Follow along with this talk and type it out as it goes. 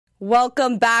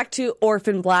Welcome back to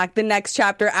Orphan Black, the next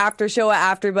chapter after show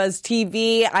at AfterBuzz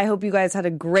TV. I hope you guys had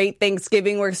a great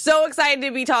Thanksgiving. We're so excited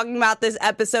to be talking about this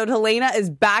episode. Helena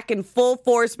is back in full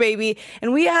force, baby.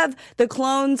 And we have the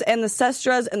clones and the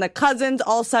Sestras and the cousins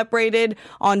all separated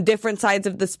on different sides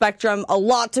of the spectrum. A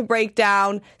lot to break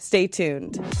down. Stay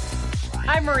tuned.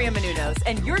 I'm Maria Menounos,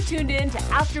 and you're tuned in to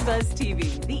AfterBuzz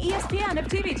TV, the ESPN of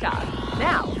TV talk.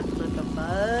 Now, let the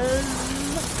buzz...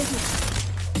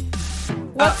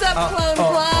 What's up, Clone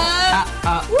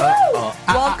Club? Woo!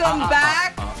 Welcome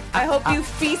back. I hope you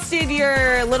feasted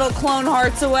your little clone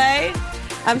hearts away.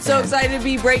 I'm so excited to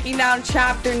be breaking down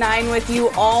Chapter 9 with you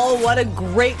all. What a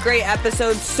great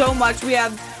episode. So much. We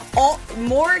have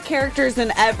more characters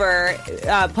than ever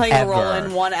playing a role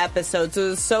in one episode.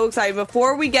 So it's so exciting.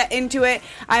 Before we get into it,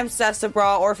 I'm Steph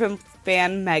Sabra, Orphan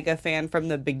fan, mega fan from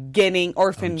the beginning.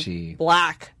 Orphan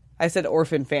Black. I said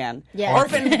orphan fan. Yeah.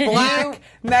 Orphan Black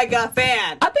mega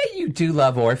fan. I bet you do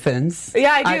love orphans.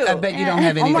 Yeah, I do. I bet you don't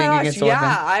have anything against orphans.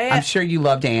 I'm sure you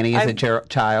loved Annie as a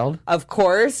child. Of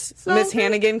course. So Miss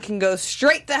Hannigan can go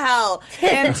straight to hell.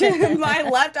 And to my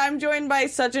left, I'm joined by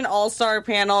such an all-star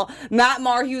panel. Matt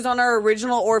Marr, he was on our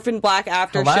original Orphan Black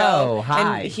after show.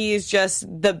 Hi. And he's just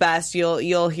the best.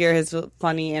 You'll hear his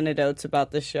funny anecdotes about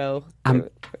the show.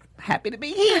 Happy to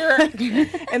be here.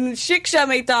 And Shiksha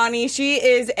Maitani, she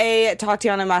is a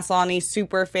Tatiana Maslany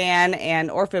super fan and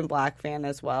Orphan Black fan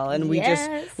as well. And we just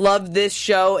love this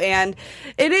show. And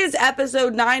it is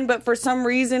episode 9, but for some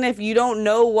reason, if you don't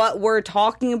know what we're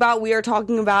talking about, we are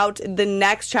talking about the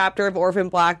next chapter of Orphan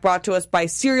Black brought to us by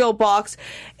Cereal Box.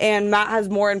 And Matt has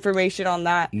more information on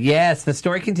that. Yes, the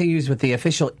story continues with the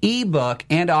official ebook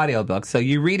and audiobook. So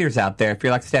you readers out there, if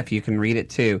you're like Steph, you can read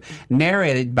it too.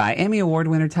 Narrated by Emmy Award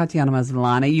winner Tatiana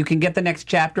Maslany. You can get the next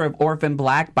chapter of Orphan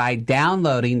Black by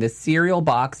downloading the Cereal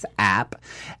Box app.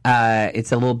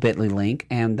 It's a little bit.ly link,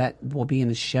 and that will be in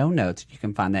the show notes. You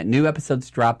can find that. New episodes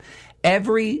drop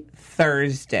every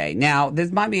Thursday. Now,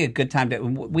 this might be a good time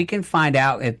we can find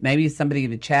out if maybe somebody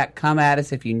in the chat, come at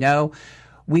us if you know.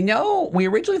 We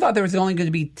originally thought there was only going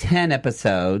to be 10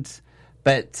 episodes,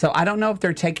 but so I don't know if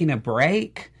they're taking a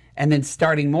break and then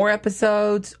starting more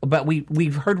episodes, but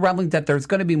we've heard rumblings that there's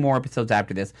going to be more episodes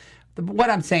after this. What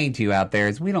I'm saying to you out there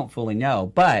is we don't fully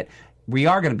know, but we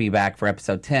are going to be back for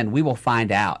episode 10. We will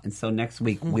find out. And so next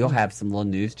week, we'll have some little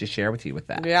news to share with you with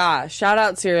that. Yeah. Shout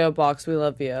out Cereal Box. We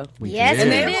love you. Yes, and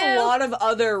they have a lot of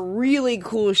other really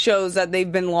cool shows that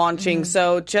they've been launching.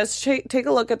 So just take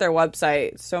a look at their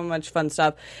website. So much fun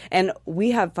stuff. And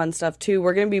we have fun stuff, too.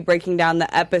 We're going to be breaking down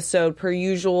the episode per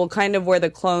usual, kind of where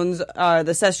the clones,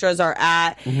 the Sestras are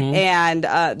at. And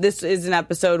this is an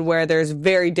episode where there's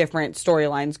very different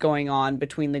storylines going on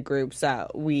between the groups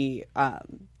that we...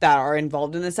 that are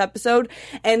involved in this episode.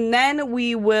 And then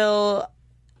we will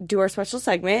do our special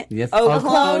segment. Yes. Oh,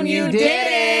 Clone, you did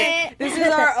it! This is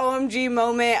our OMG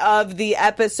moment of the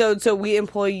episode. So we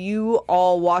employ you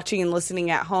all watching and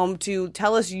listening at home to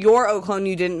tell us your Oh, Clone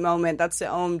You Didn't moment. That's the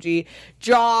OMG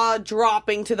jaw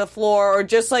dropping to the floor, or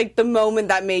just like the moment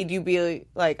that made you be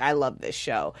like, I love this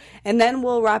show. And then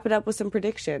we'll wrap it up with some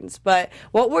predictions. But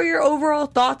what were your overall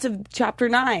thoughts of Chapter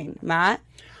 9, Matt?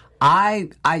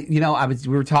 we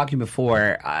were talking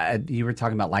before, you were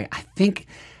talking about, like, I think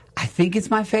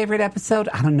it's my favorite episode.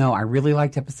 I don't know. I really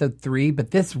liked episode 3, but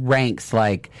this ranks,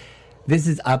 like, this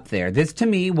is up there. This, to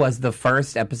me, was the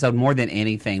first episode more than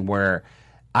anything where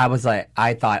I was like,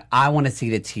 I thought, I want to see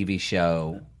the TV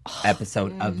show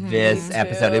episode of this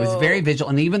episode. It was very visual,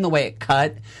 and even the way it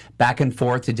cut back and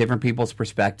forth to different people's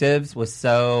perspectives was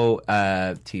so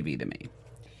TV to me.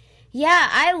 Yeah,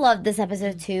 I loved this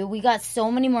episode too. We got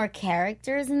so many more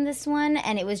characters in this one,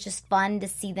 and it was just fun to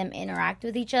see them interact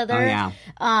with each other. Oh,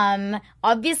 yeah.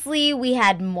 Obviously, we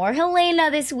had more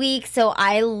Helena this week, so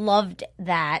I loved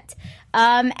that.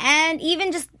 And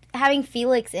even just having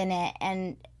Felix in it,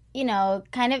 and, you know,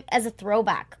 kind of as a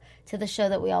throwback to the show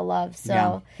that we all love.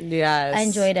 So yes. I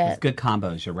enjoyed it. It's good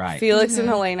combos, you're right. Felix and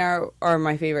Helena are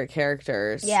my favorite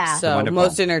characters. Yeah. So wonderful.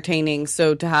 Most entertaining.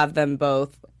 So to have them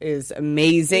both is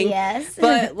amazing. Yes.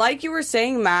 But like you were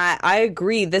saying, Matt, I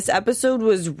agree. This episode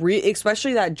was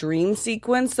especially that dream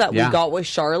sequence that we got with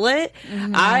Charlotte.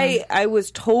 I was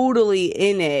totally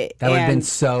in it. That would have been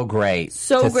so great.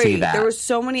 So to great. See that. There were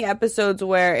so many episodes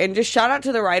where, and just shout out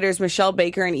to the writers, Michelle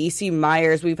Baker and E.C.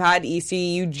 Myers. We've had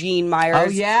E.C. Eugene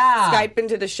Myers Skype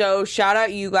into the show. Shout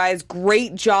out you guys.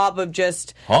 Great job of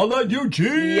just holla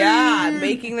Eugene. Yeah,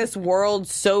 making this world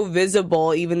so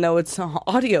visible, even though it's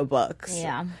audiobooks.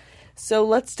 Yeah. So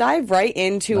let's dive right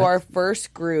into our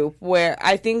first group, where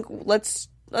I think let's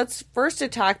first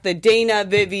attack the Dana,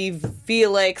 Vivi,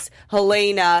 Felix,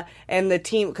 Helena, and the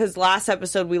team, because last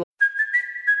episode we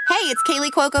Hey, it's Kaylee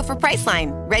Cuoco for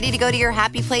Priceline. Ready to go to your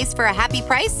happy place for a happy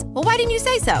price? Well, why didn't you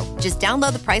say so? Just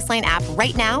download the Priceline app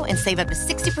right now and save up to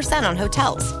 60% on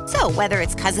hotels. So whether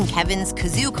it's Cousin Kevin's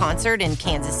Kazoo Concert in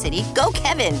Kansas City, go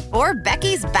Kevin, or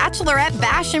Becky's Bachelorette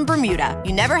Bash in Bermuda,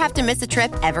 you never have to miss a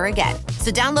trip ever again.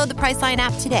 So download the Priceline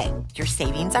app today. Your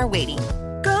savings are waiting.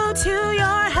 Go to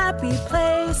your happy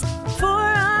place for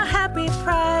a happy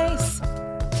price.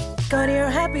 Go to your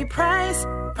happy price,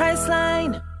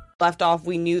 Priceline. Left off,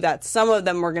 we knew that some of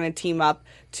them were going to team up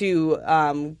to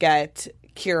get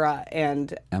Kira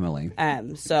and Emily.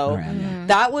 So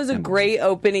that was a great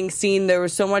opening scene. There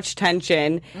was so much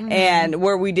tension, and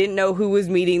where we didn't know who was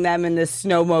meeting them in this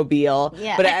snowmobile,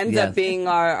 but it ends up being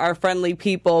our friendly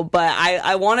people. But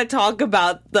I want to talk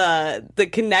about the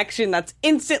connection that's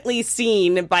instantly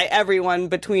seen by everyone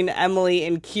between Emily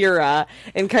and Kira,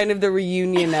 and kind of the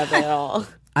reunion of it all.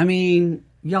 I mean,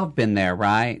 y'all have been there,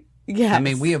 right? Yes. I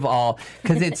mean, we have all,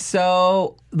 because it's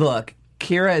so, look,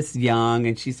 Kira is young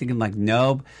and she's thinking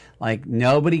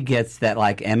nobody gets that,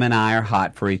 like, Em and I are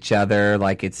hot for each other.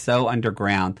 Like, it's so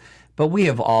underground. But we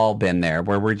have all been there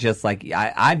where we're just like,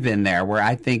 I've been there where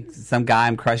I think some guy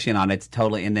I'm crushing on, it's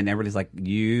totally, and then everybody's like,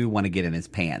 you want to get in his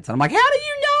pants. And I'm like, how do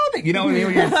you know that? You know what I mean?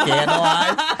 When you're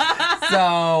scandalized.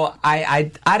 So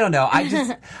I don't know.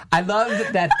 I love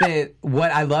that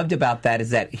what I loved about that is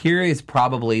that here is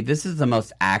probably, this is the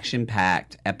most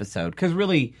action-packed episode because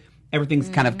really everything's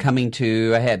kind of coming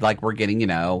to a head. Like we're getting,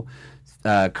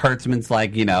 Kurtzman's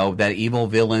like, that evil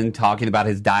villain talking about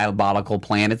his diabolical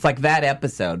plan. It's like that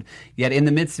episode. Yet in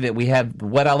the midst of it, we have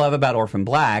what I love about Orphan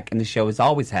Black, and the show has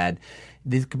always had,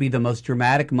 this could be the most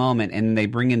dramatic moment, and they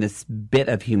bring in this bit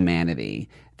of humanity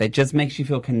that just makes you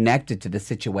feel connected to the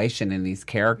situation and these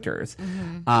characters.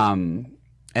 And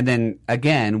then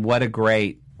again, what a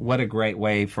great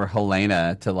way for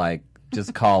Helena to like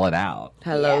just call it out.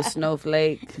 Hello,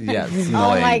 Snowflake. Yes.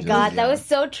 Oh my God, that was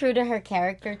so true to her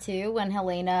character too. When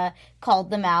Helena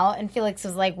called them out, and Felix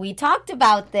was like, "We talked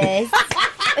about this."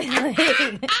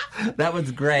 That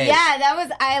was great. Yeah,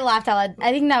 I laughed out loud.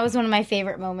 I think that was one of my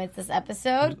favorite moments this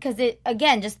episode because it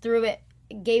again just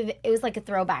it was like a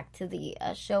throwback to the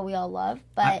show we all love.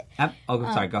 But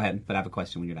sorry, go ahead. But I have a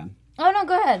question when you're done. Oh, no,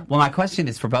 go ahead. Well, my question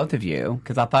is for both of you,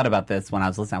 because I thought about this when I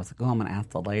was listening. I was like, I'm going to ask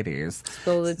the ladies.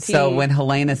 Spill the tea. So when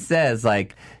Helena says,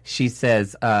 she's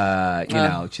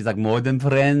like, more than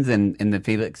friends, and the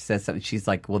Felix says something, she's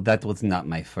like, well, that was not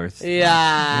my first thought.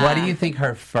 Yeah. What do you think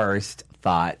her first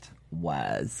thought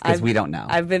was? Because we don't know.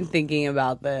 I've been thinking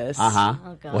about this. Uh-huh.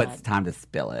 Oh, God. What's time to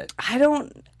spill it?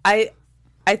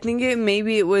 I think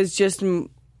it was just,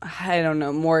 I don't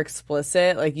know, more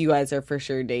explicit. Like, you guys are for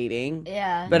sure dating.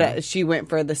 Yeah. But she went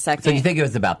for the second. So you think it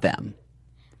was about them?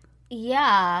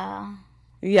 Yeah.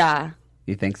 Yeah.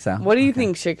 You think so? What do you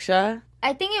think, Shiksha?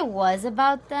 I think it was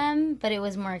about them, but it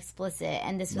was more explicit,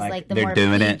 and this was like the they're more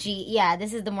doing PG. it? Yeah,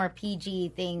 this is the more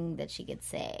PG thing that she could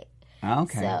say.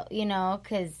 Okay. So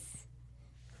because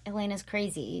Elena's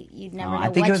crazy, you'd never know. I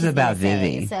think what it was she's about gonna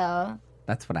say, Vivi. So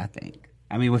That's what I think.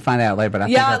 I mean, we'll find out later, but I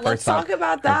think Yeah, our first let's talk thought-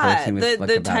 about our first that. thing was,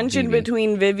 The about tension Vivi.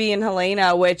 between Vivi and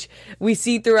Helena, which we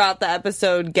see throughout the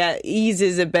episode,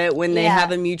 eases a bit when they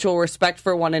have a mutual respect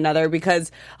for one another.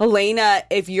 Because Helena,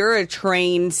 if you're a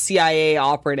trained CIA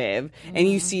operative and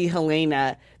you see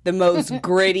Helena, the most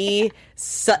gritty,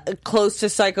 close to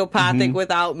psychopathic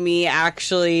without me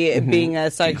actually being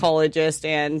a psychologist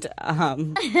and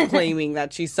claiming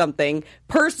that she's something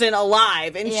person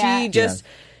alive. And she just...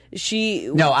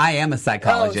 No, I am a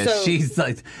psychologist. Oh,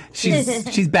 so-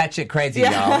 she's batshit crazy,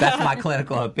 y'all. That's my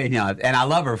clinical opinion, and I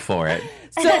love her for it.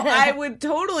 So I would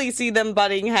totally see them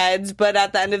butting heads, but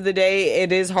at the end of the day,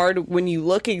 it is hard when you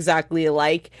look exactly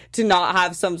alike to not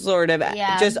have some sort of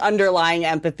just underlying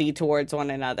empathy towards one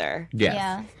another. Yes.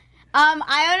 yeah.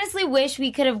 I honestly wish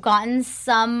we could have gotten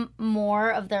some more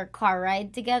of their car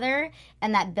ride together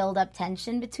and that build up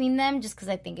tension between them, just because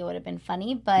I think it would have been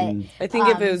funny. But I think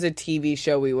if it was a TV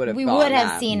show, we would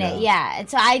have seen it. Yeah. And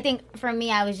so I think for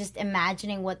me, I was just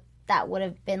imagining what that would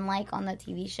have been like on the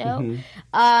TV show.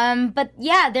 But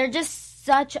yeah, they're just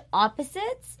such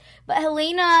opposites. But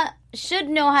Helena should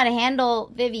know how to handle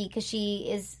Vivi because she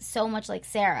is so much like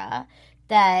Sarah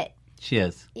that She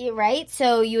is. right.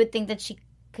 So you would think that she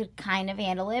could kind of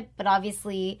handle it, but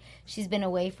obviously she's been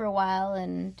away for a while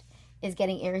and is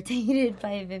getting irritated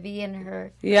by Vivi and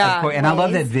her. Yeah. Of course, and I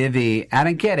love that Vivi, I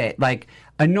don't get it. Like,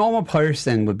 a normal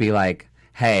person would be like,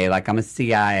 hey, like, I'm a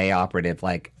CIA operative.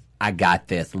 Like, I got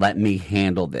this. Let me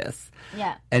handle this.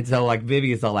 Yeah. And so, like,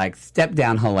 Vivi is all like, step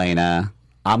down, Helena.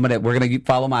 we're gonna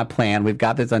follow my plan. We've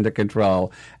got this under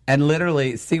control. And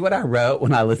literally, see what I wrote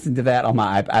when I listened to that on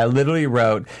my iPad? I literally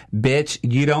wrote, "Bitch,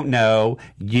 you don't know.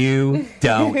 You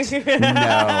don't know." Because,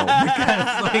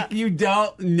 like, you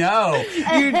don't know.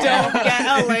 You don't get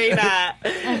Helena.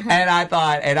 And I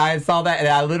thought, and I saw that, and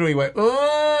I literally went,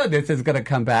 "Oh, this is going to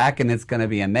come back, and it's going to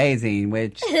be amazing."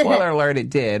 Which, spoiler alert, it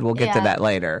did. We'll get to that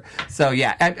later. So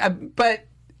yeah, but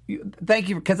thank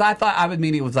you, because I thought I would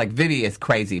mean it was like Vivi is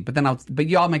crazy, but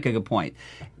y'all make a good point.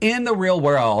 In the real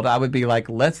world, I would be like,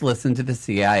 let's listen to the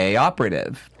CIA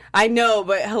operative. I know,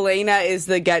 but Helena is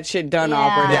the get shit done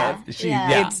operative.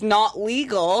 It's not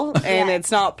legal and it's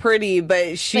not pretty,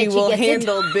 but she will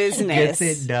handle business.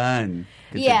 Gets it done.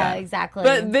 Exactly.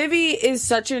 But Vivi is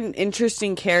such an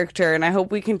interesting character, and I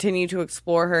hope we continue to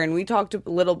explore her. And we talked a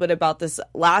little bit about this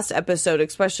last episode,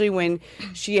 especially when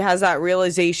she has that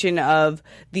realization of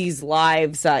these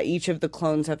lives that each of the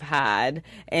clones have had,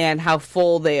 and how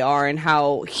full they are, and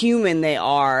how human they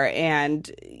are,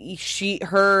 and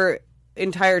her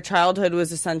entire childhood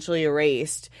was essentially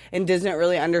erased and doesn't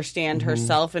really understand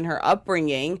herself and her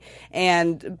upbringing.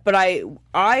 But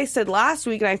I said last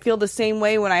week, and I feel the same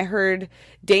way when I heard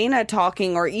Dana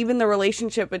talking, or even the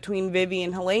relationship between Vivi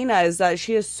and Helena, is that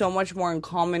she has so much more in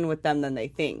common with them than they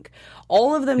think.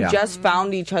 All of them just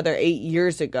found each other 8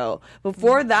 years ago.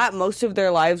 Before that, most of their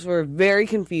lives were very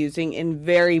confusing and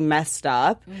very messed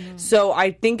up. So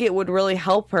I think it would really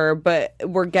help her, but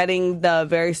we're getting the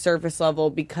very surface level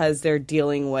because they're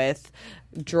dealing with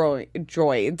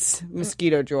droids,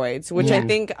 mosquito droids, which I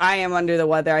think I am under the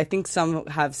weather. I think some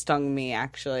have stung me,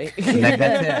 actually.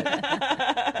 That's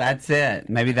it.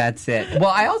 Maybe that's it. Well,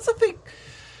 I also think,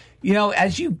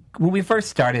 when we first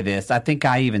started this, I think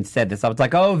I even said this. I was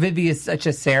like, oh, Vivi is such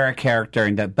a Sarah character.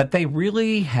 But they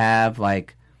really have,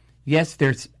 like, yes,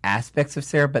 there's aspects of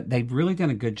Sarah, but they've really done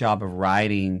a good job of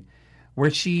writing where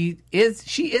she is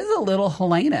a little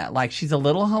Helena. Like, she's a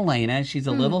little Helena. She's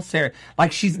a little Sarah.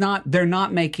 Like, they're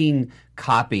not making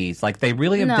copies. Like, they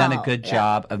really have done a good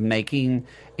job of making,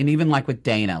 and even like with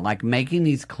Dana, like making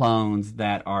these clones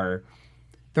that are,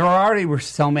 there already were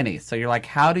so many. So you're like,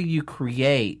 how do you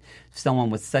create someone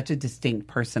with such a distinct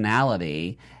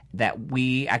personality that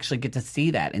we actually get to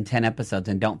see that in 10 episodes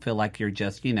and don't feel like you're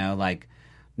just, like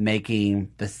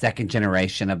making the second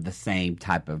generation of the same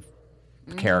type of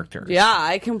characters. Yeah,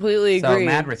 I completely agree. So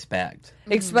mad respect.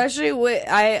 Especially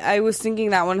I was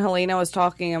thinking that when Helena was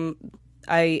talking,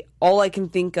 all I can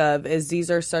think of is these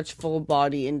are such full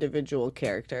body individual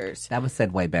characters. That was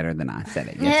said way better than I said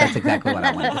it. Yes, that's exactly what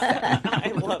I wanted to say.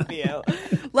 I love you.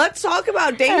 Let's talk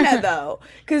about Dana, though,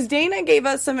 because Dana gave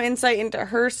us some insight into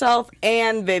herself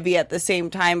and Vivi at the same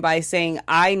time by saying,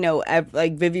 I know,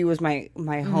 like, Vivi was my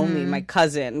homie, my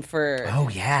cousin for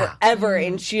forever,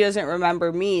 and she doesn't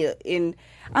remember me. And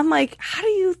I'm like, how do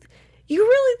you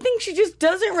really think she just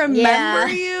doesn't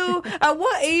remember you? At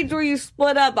what age were you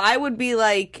split up? I would be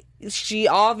like, she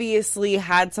obviously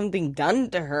had something done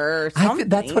to her or something.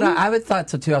 That's what I would thought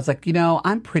so too. I was like,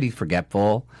 I'm pretty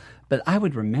forgetful, but I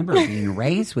would remember being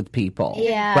raised with people.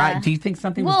 Yeah. Right? Do you think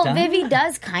something was done? Well, Vivi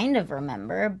does kind of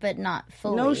remember, but not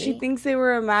fully. No, she thinks they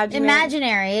were imaginary.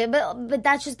 Imaginary, but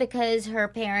that's just because her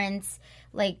parents,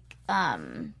 like,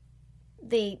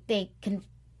 they can.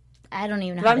 I don't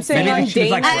even know how to say it. Maybe she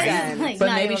was like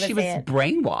but maybe she was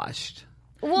brainwashed.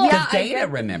 Well, because Dana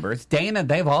remembers. Dana,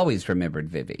 they've always remembered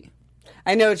Vivi.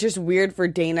 I know, it's just weird for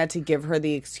Dana to give her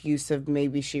the excuse of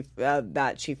maybe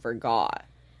that she forgot.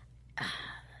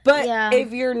 But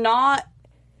if you're not,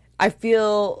 I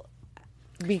feel,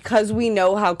 because we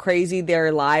know how crazy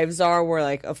their lives are, we're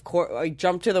like, of course, I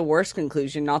jump to the worst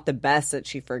conclusion, not the best that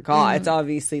she forgot. It's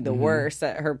obviously the worst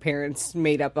that her parents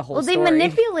made up a whole story. Well, they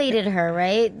manipulated her,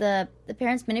 right? The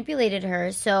parents manipulated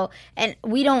her. So, and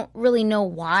we don't really know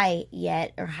why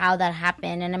yet or how that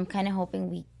happened. And I'm kind of hoping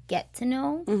we get to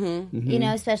know,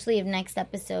 especially if next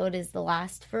episode is the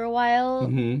last for a while.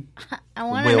 I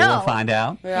want to know. We'll find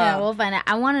out. Yeah, we'll find out.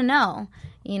 I want to know,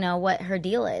 what her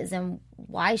deal is and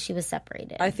why she was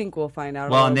separated. I think we'll find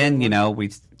out. Well, and then,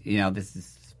 this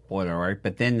is spoiler alert,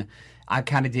 but then I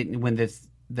kind of didn't, when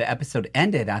the episode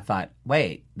ended, I thought,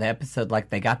 wait, the episode,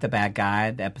 like, they got the bad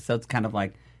guy, the episode's kind of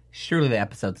like, surely the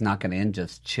episode's not going to end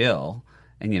just chill,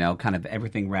 and, kind of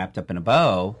everything wrapped up in a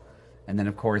bow. And then,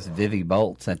 of course, Vivi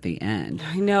bolts at the end.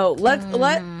 I know.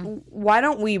 Why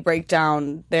don't we break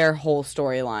down their whole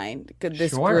storyline,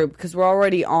 this group, because we're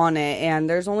already on it, and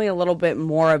there's only a little bit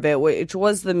more of it, which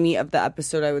was the meat of the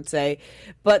episode, I would say.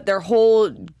 But their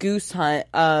whole goose hunt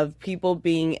of people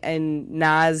being in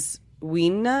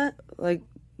Nazwina, like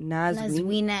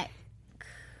Nazwina.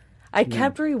 I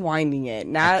kept rewinding it.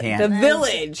 Now can't. the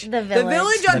village The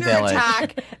Village. under Village.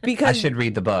 attack because I should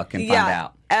read the book and find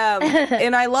out.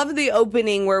 And I love the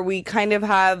opening where we kind of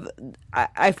have,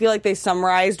 I feel like they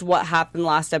summarized what happened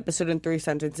last episode in 3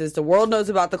 sentences. The world knows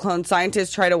about the clone.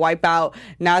 Scientists try to wipe out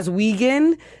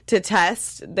Nazwegan to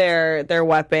test their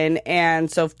weapon. And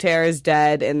Softair is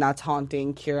dead, and that's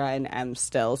haunting Kira and M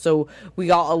still. So we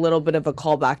got a little bit of a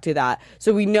callback to that.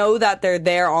 So we know that they're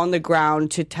there on the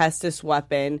ground to test this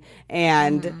weapon,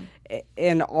 and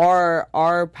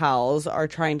our pals are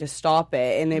trying to stop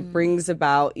it, and it brings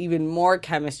about even more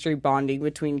chemistry bonding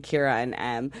between Kira and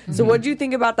M. So what do you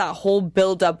think about that whole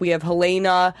build-up? We have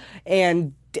Helena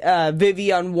and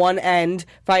Vivi on one end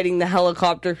fighting the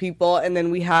helicopter people, and then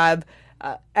we have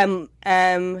M,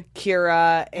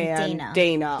 Kira, and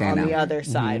Dana on the other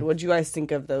side. What do you guys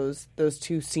think of those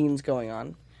two scenes going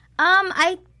on?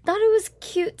 I thought it was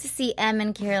cute to see M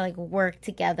and Kira like work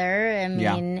together. I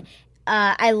mean,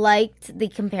 I liked the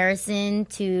comparison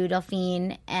to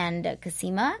Delphine and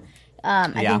Cosima.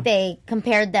 I think they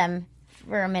compared them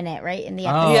for a minute, right, in the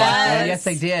episode. Yes,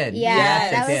 they did. Yeah,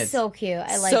 yes, that they was did. so cute.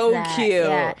 I liked So that. cute.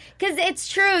 Yeah, because it's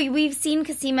true. We've seen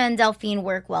Cosima and Delphine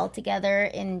work well together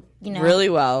in, Really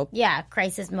well. Yeah,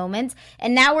 crisis moments.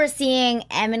 And now we're seeing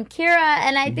M and Kira,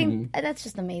 and I think that's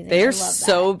just amazing. I They're love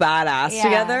so badass Yeah.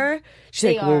 together. She's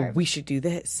They like, well, are. we should do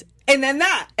this. And then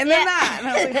that. And then that. And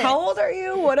I was like, how old are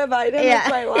you? What have I done with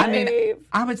my life? I mean,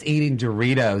 I was eating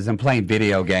Doritos and playing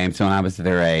video games when I was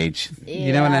their age.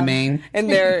 You know what I mean? and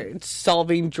they're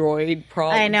solving droid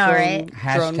problems. I know, right?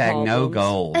 Hashtag no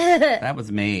goals. That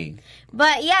was me.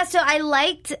 But yeah, so I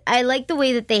liked the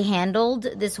way that they handled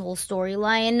this whole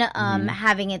storyline,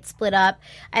 having it split up.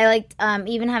 I liked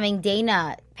even having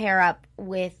Dana pair up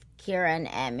with Kira and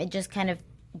M. It just kind of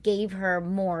gave her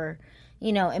more,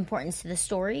 importance to the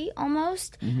story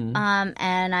almost.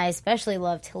 And I especially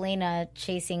loved Helena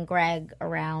chasing Greg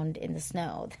around in the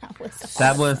snow.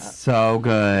 That was so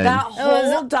good. That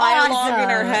whole dialogue in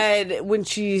her awesome. head when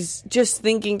she's just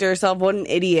thinking to herself, what an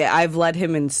idiot. I've led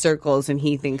him in circles and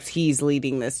he thinks he's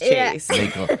leading this chase.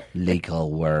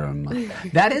 Legal worm.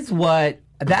 That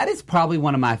is probably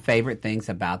one of my favorite things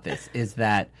about this is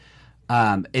that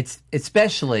it's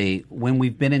especially when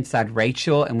we've been inside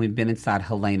Rachel and we've been inside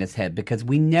Helena's head, because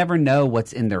we never know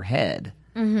what's in their head.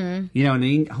 Mm-hmm. You know what I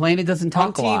mean? Helena doesn't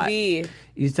talk a lot. TV.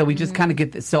 So we just kind of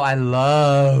get this. So I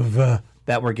love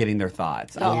that we're getting their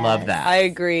thoughts. I love that. I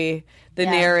agree. The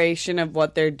narration of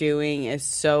what they're doing is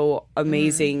so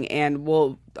amazing, and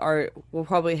we'll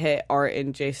probably hit Art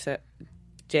and Jayasura.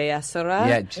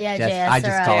 I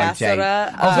just call her Jay.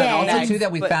 Jayasura. Also, also next, too,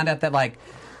 that we but- found out that like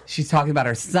she's talking about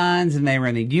her sons and they were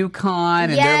in the Yukon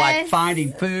and they're like Yes.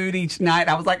 finding food each night.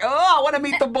 I was like, oh, I want to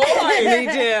meet the boys. They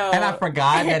do. And I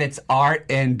forgot that it's Art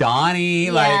and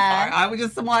Donnie. Like I was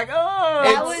just I'm like, oh,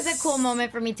 That was a cool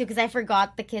moment for me too, because I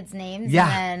forgot the kids' names.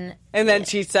 Yeah. And then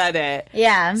she said it.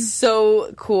 Yeah.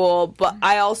 So cool. But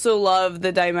I also love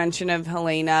the dimension of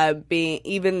Helena being,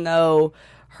 even though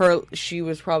she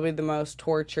was probably the most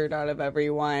tortured out of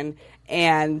everyone,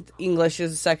 and English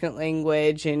is a second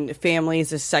language and family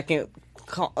is a second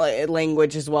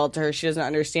language as well to her. She doesn't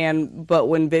understand. But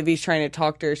when Vivi's trying to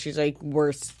talk to her, she's like,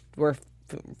 we're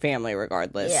family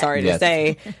regardless. Yeah. Sorry to Yes.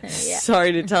 say.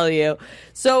 Sorry to tell you.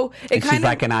 So it and kind she's of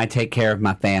like, and I take care of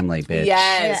my family, bitch.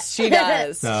 Yes, she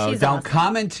does. So She's don't awesome.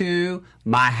 come into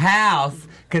my house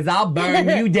because I'll burn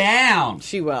you down.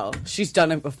 She will. She's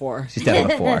done it before. She's done it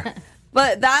before.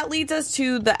 But that leads us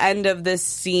to the end of this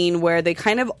scene where they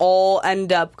kind of all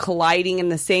end up colliding in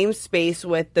the same space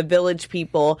with the village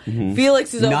people.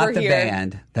 Felix is Not over the here.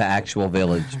 band, the actual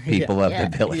village people of the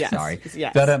village. Yes. Sorry,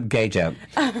 Yes. but gay joke.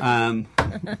 All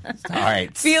right.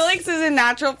 Felix is in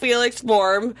natural Felix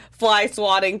form, fly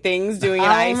swatting things, doing an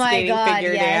Oh ice my skating God,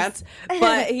 figure yes. dance.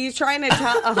 But he's trying to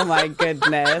tell. Oh my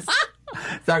goodness.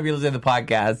 Sorry if you listen to the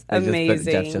podcast.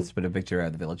 Amazing. Jeff just put a picture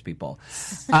of the village people.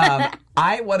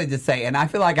 I wanted to say, and I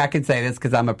feel like I can say this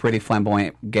because I'm a pretty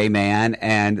flamboyant gay man,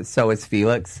 and so is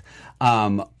Felix.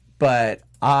 But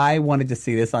I wanted to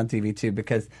see this on TV too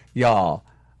because, y'all,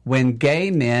 when gay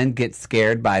men get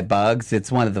scared by bugs,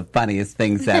 it's one of the funniest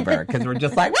things ever because we're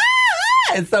just like,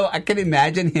 "Ah!" And so I could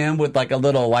imagine him with like a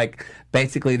little, like,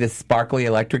 basically this sparkly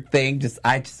electric thing.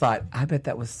 I just thought, I bet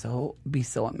that would be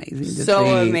so amazing to see. So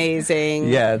amazing.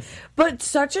 Yes. But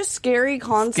such a scary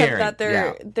concept Scary,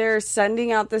 that they're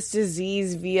sending out this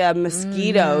disease via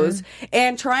mosquitoes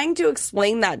and trying to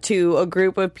explain that to a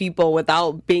group of people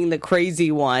without being the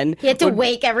crazy one. He had to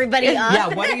wake everybody up.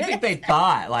 Yeah, what do you think they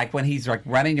thought? Like when he's like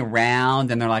running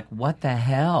around and they're like, what the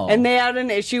hell? And they had an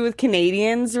issue with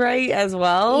Canadians, right, as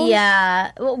well?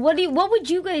 Yeah. What would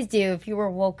you guys do if you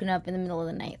were woken up in the middle of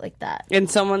the night like that. And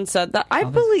someone said that. I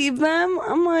believe them.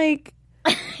 I'm like,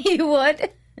 You would?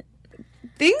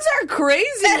 things are crazy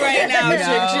right now,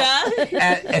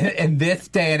 Shiksha. In this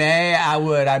day and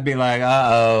age, I'd be like,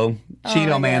 uh-oh,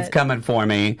 Cheeto Man's coming for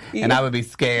me, and I would be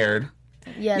scared.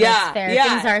 Yeah, that's fair.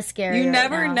 Things are scary. You right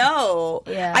never now. know.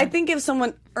 Yeah. I think if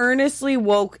someone earnestly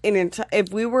woke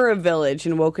if we were a village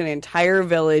and woke an entire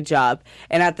village up,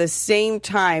 and at the same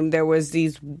time there was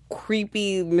these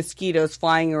creepy mosquitoes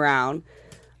flying around,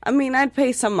 I mean, I'd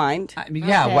pay some mind.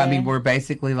 Yeah, Okay. well, I mean, we're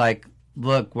basically like,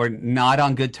 look, we're not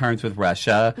on good terms with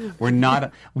Russia. We're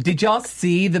not. Did y'all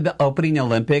see the opening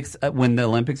Olympics when the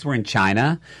Olympics were in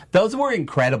China? Those were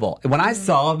incredible. When I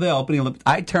saw the opening Olympics,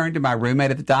 I turned to my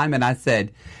roommate at the time and I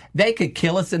said, they could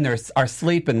kill us in our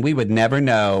sleep and we would never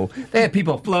know. They had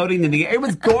people floating in the air. It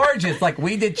was gorgeous. Like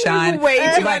we did China. Way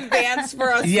too advanced for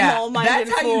a small-minded that's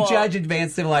how fool. you judge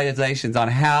advanced civilizations, on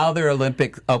how their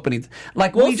Olympic openings.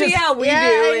 Like We'll we see just, how we Yeah,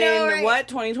 do I know, in, right? what,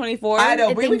 2024? I know,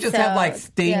 I we would think just have so. like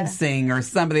Sting Yeah. Sing or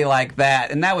somebody like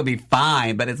that, and that would be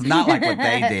fine, but it's not like what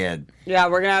they did. Yeah,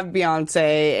 we're gonna have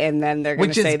Beyonce, and then they're gonna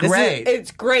Which is say, great. It's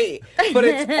great,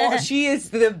 but she is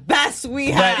the best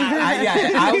we But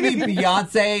have. I would be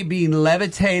Beyonce being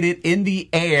levitated in the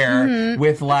air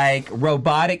with like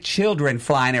robotic children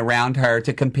flying around her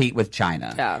to compete with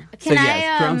China. Yeah. So Can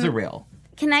yes, I, drones are real.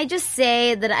 Can I just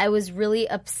say that I was really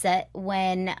upset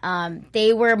when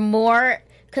they were more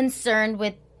concerned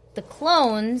with the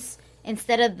clones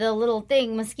instead of the little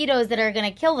mosquitoes that are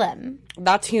going to kill them.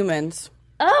 That's humans.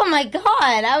 Oh my God.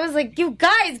 I was like, you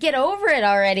guys get over it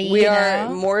already. We you are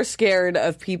know? more scared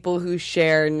of people who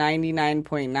share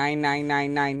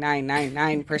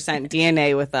 99.9999999%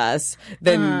 DNA with us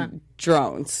than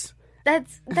drones.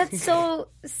 That's so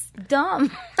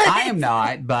dumb. I am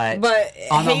not, but on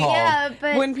the hey, whole. Yeah,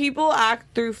 but When people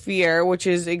act through fear, which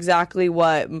is exactly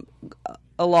what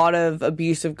a lot of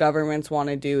abusive governments want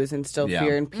to do, is instill Yeah.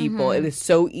 fear in people. It is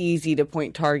so easy to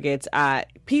point targets at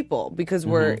people because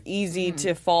we're easy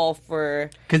to fall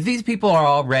for. Because these people are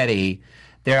already,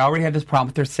 they already have this problem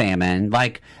with their salmon.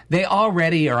 Like, they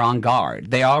already are on guard.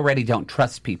 They already don't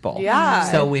trust people. Yeah.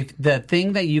 So if the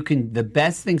thing that the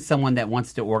best thing someone that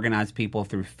wants to organize people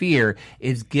through fear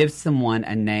is give someone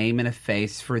a name and a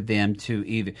face for them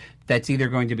to that's either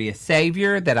going to be a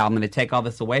savior, that I'm going to take all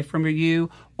this away from you,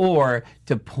 or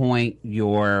to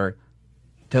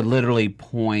literally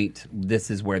point, this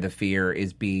is where the fear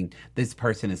is this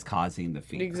person is causing the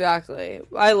fear. Exactly.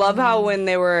 I love how when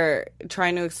they were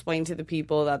trying to explain to the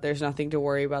people that there's nothing to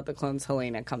worry about, the clones,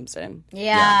 Helena comes in.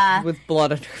 yeah. With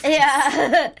blood under her face.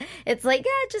 Yeah. It's like,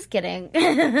 just kidding.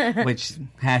 Which,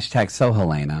 hashtag so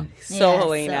Helena. So Yeah,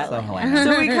 Helena. So Helena.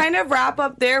 So we kind of wrap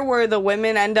up there where the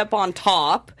women end up on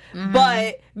top,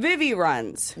 but Vivi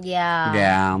runs. Yeah.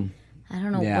 Yeah. I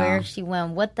don't know Yeah. where she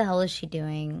went. What the hell is she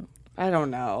doing? I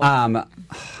don't know. I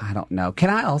don't know. Can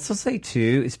I also say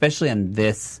too, especially in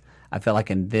this, I feel like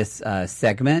in this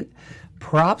segment,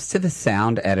 props to the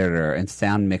sound editor and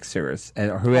sound mixers,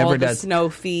 or whoever All the does snow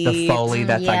feet. the Foley.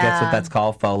 That's I guess what Yeah. that's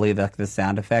called, Foley, the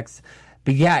sound effects.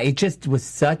 But yeah, it just was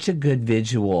such a good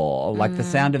visual, like the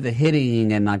sound of the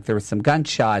hitting, and like there was some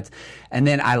gunshots. And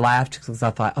then I laughed because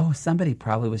I thought, oh, somebody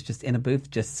probably was just in a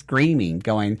booth just screaming,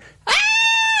 going, ah!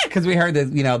 Because we heard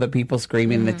the people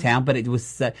screaming in the town. But it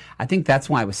was, I think that's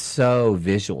why it was so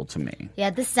visual to me. Yeah,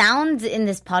 the sounds in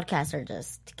this podcast are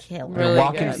just killer. Really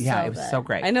Walking, good. yeah, So it was good. so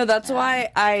great. I know, that's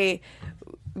why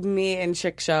me and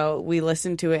Shiksha, we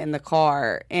listened to it in the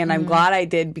car, and I'm glad I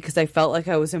did because I felt like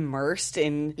I was immersed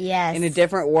in Yes. a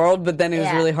different world, but then it was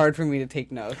Yeah. really hard for me to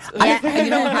take notes.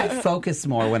 I focus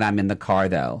more when I'm in the car,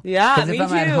 though. Yeah, because if me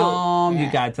I'm at too. home, you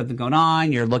got something going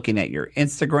on. You're looking at your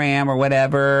Instagram or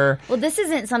whatever. Well, this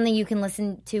isn't something you can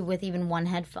listen to with even one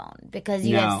headphone because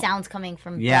you No. have sounds coming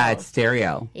from Yeah, both. it's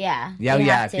stereo. Yeah. Yeah, you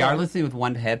yeah. have If you are to. listening with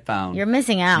one headphone, You're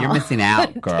missing out. You're missing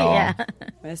out, girl. Yeah.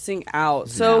 Missing out.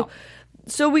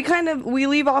 So we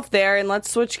leave off there, and let's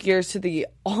switch gears to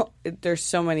there's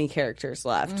so many characters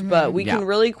left, but we can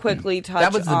really quickly touch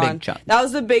That was the on big chunk. That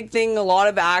was the big thing, a lot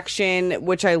of action,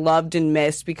 which I loved and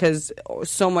missed because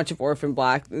so much of Orphan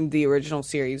Black, the original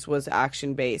series, was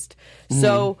action based.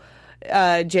 So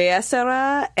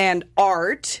JSera and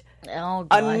Art, Oh,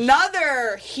 gosh.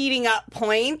 another heating up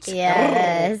point.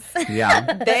 Yes.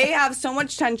 Yeah. They have so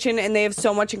much tension and they have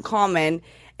so much in common.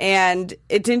 And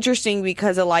it's interesting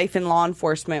because a life in law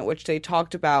enforcement, which they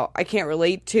talked about, I can't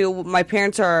relate to. My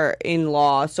parents are in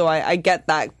law, so I get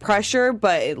that pressure,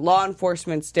 but law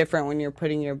enforcement's different when you're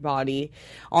putting your body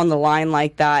on the line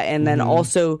like that. And then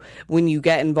also when you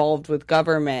get involved with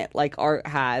government, like Art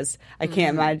has, I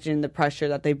can't imagine the pressure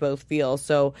that they both feel.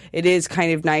 So it is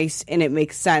kind of nice and it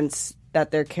makes sense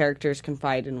that their characters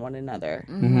confide in one another.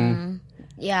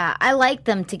 Yeah, I like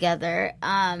them together.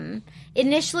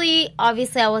 Initially,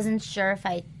 obviously, I wasn't sure if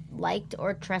I liked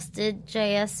or trusted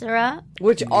Jayasura.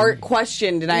 Which Art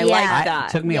questioned, and I like that.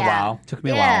 Took me a while. Took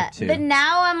me a while, too. But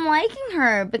now I'm liking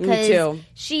her because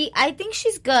I think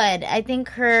she's good. I think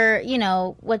her,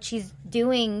 what she's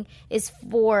doing is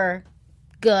for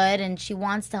good, and she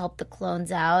wants to help the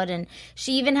clones out. And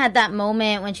she even had that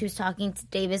moment when she was talking to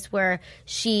Davis where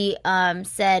she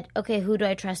said, okay, who do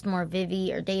I trust more,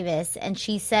 Vivi or Davis? And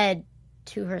she said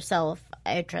to herself,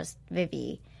 I trust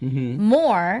Vivi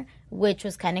more, which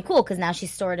was kind of cool because now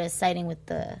she's sort of siding with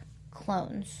the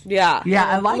clones. Yeah.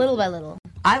 I like little by little.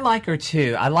 I like her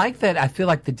too. I like that. I feel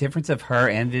like the difference of her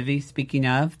and Vivi, speaking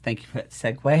of, thank you for that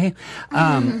segue.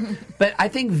 But I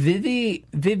think Vivi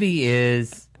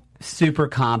is super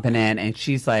competent, and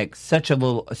she's like such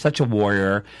a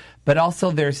warrior, but also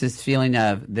there's this feeling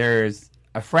of there's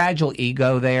a fragile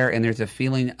ego there, and there's a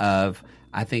feeling of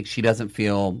I think she doesn't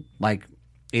feel like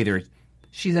either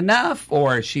she's enough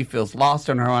or she feels lost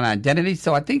on her own identity.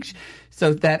 So I think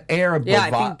so that air of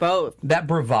I think both. That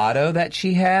bravado that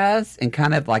she has and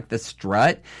kind of like the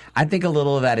strut, I think a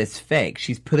little of that is fake.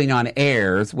 She's putting on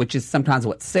airs, which is sometimes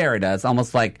what Sarah does,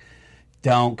 almost like,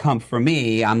 don't come for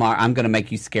me. I'm going to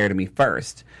make you scared of me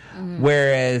first.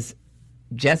 Whereas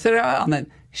Jessica,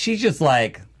 she's just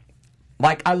like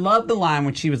I love the line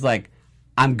when she was like,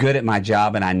 I'm good at my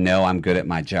job and I know I'm good at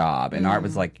my job. And Art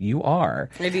was like, you are.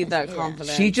 I need that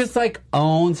confidence. She just like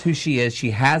owns who she is.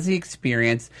 She has the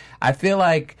experience. I feel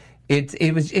like it's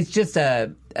just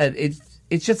a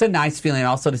nice feeling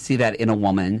also to see that in a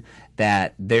woman,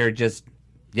 that they're just,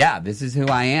 this is who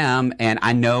I am, and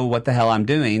I know what the hell I'm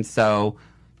doing, so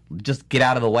just get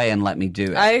out of the way and let me do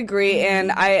it. I agree,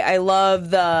 and I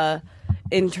love the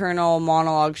internal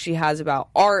monologue she has about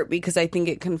Art, because I think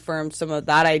it confirms some of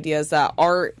that ideas that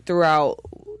Art, throughout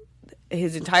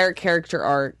his entire character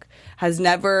arc, has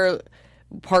never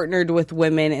partnered with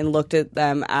women and looked at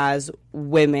them as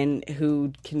women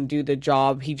who can do the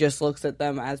job. He just looks at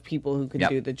them as people who can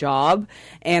do the job.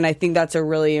 And I think that's a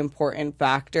really important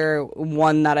factor,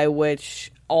 one that I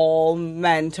wish all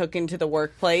men took into the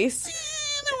workplace.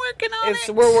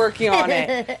 We're working on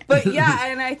it. But yeah,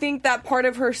 and I think that part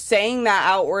of her saying that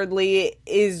outwardly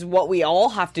is what we all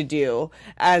have to do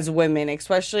as women,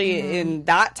 especially in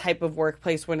that type of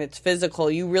workplace when it's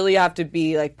physical. You really have to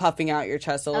be like puffing out your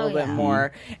chest a little bit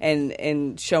more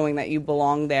and showing that you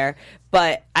belong there.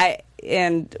 But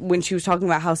and when she was talking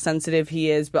about how sensitive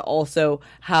he is, but also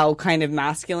how kind of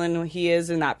masculine he is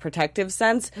in that protective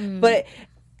sense. But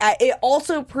it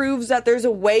also proves that there's a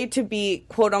way to be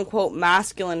quote-unquote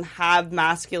masculine, have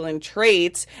masculine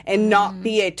traits, and not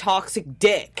be a toxic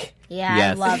dick.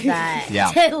 Yeah, I love that.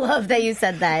 I love that you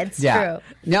said that. It's true.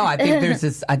 No, I think there's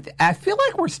this... I feel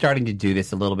like we're starting to do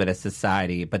this a little bit as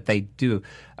society, but they do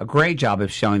a great job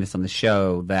of showing this on the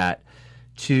show, that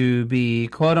to be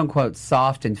quote-unquote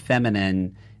soft and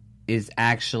feminine is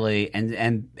actually,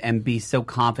 and be so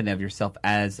confident of yourself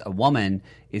as a woman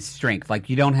is strength. Like,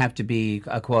 you don't have to be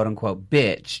a quote-unquote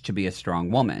bitch to be a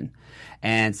strong woman.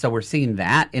 And so we're seeing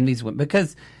that in these women,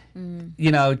 because,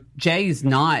 Jay's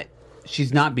not,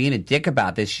 she's not being a dick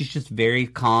about this. She's just very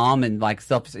calm and like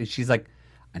she's like,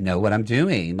 I know what I'm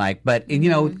doing. Like, but,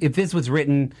 if this was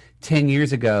written 10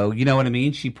 years ago, you know what I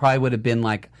mean? She probably would have been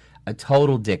like a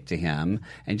total dick to him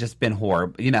and just been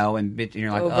horrible, and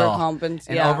you're like,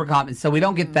 overcompensate. So we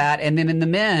don't get that. And then in the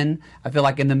men, I feel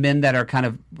like in the men that are kind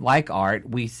of like Art,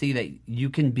 we see that you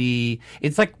can be,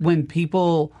 it's like when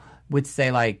people would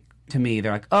say, like, to me,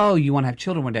 they're like, oh, you want to have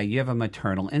children one day, you have a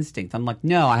maternal instinct. I'm like,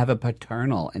 no, I have a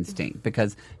paternal instinct,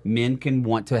 because men can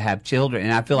want to have children.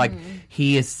 And I feel like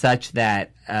he is such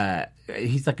that,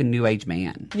 he's like a new age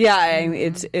man. Yeah, and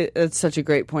it's such a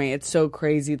great point. It's so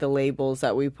crazy, the labels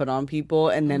that we put on people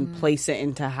and then place it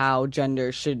into how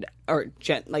gender should, or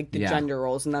gender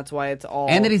roles, and that's why it's all.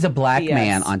 And that he's a black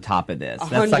man on top of this.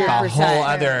 That's like a whole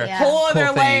other cool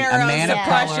layer thing. A man of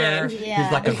color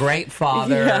who's like a great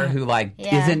father who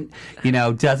isn't,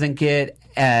 doesn't get.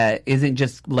 Isn't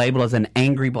just labeled as an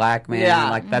angry black man. Yeah.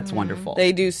 Like, that's wonderful.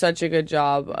 They do such a good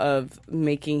job of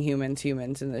making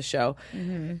humans in this show.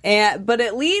 But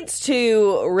it leads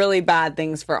to really bad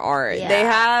things for Art. Yeah. They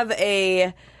have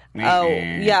they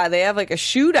have like a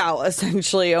shootout,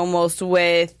 essentially, almost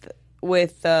with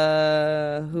Davis.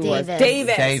 But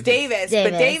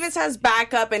Davis has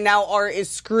backup, and now Art is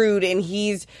screwed, and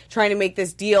he's trying to make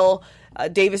this deal.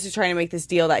 Davis is trying to make this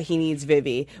deal that he needs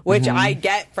Vivi, which I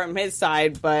get from his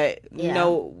side, but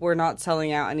no, we're not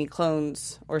selling out any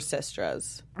clones or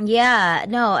sistras. Yeah,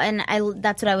 no, and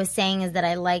that's what I was saying, is that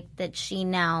I like that she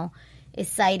now is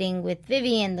siding with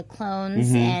Vivian, the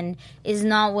clones, and is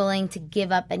not willing to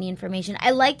give up any information.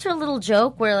 I liked her little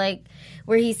joke where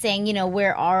he's saying, you know,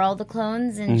 where are all the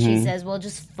clones? And she says, well,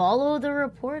 just follow the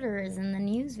reporters and the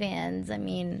news vans. I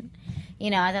mean, you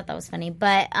know, I thought that was funny.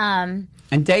 But and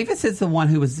Davis is the one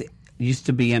who used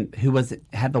to be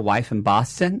had the wife in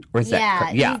Boston, or is that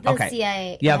he's the okay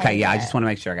CIA I just want to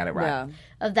make sure I got it right.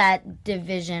 Of that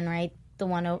division, right? The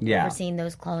one overseeing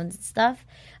those clones and stuff.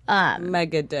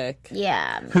 Mega dick.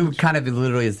 Yeah. Who kind of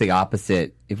literally is the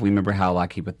opposite. If we remember how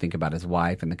like he would think about his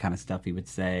wife and the kind of stuff he would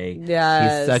say.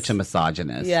 Yes. He's such a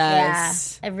misogynist.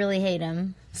 Yes. Yeah, I really hate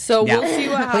him. So we'll see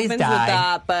what happens with die.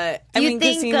 that. But I mean,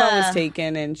 Cosima was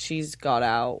taken and she's got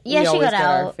out. Yeah, we she always got get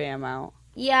our out. fam out.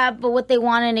 Yeah, but what they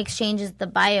want in exchange is the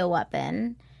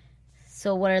bioweapon.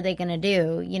 So what are they going to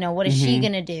do? You know, what is she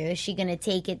going to do? Is she going to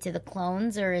take it to the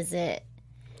clones, or is it...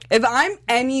 If I'm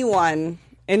anyone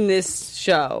in this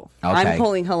show, I'm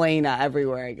pulling Helena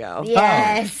everywhere I go.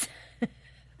 Yes.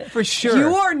 For sure.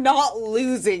 You are not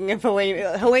losing if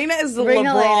Helena is the Bring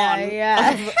LeBron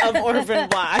Helena, of Orphan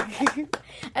Black.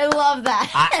 I love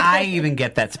that. I even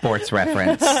get that sports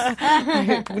reference.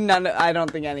 I don't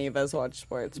think any of us watch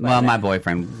sports. Well, my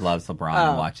boyfriend loves LeBron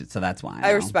and watch it, so that's why. I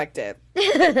respect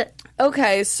it.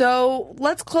 Okay, so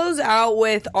let's close out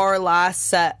with our last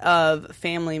set of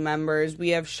family members. We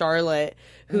have Charlotte,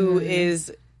 who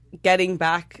is getting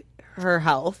back her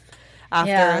health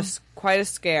after quite a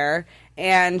scare.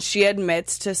 And she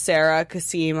admits to Sarah,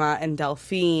 Cosima, and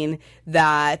Delphine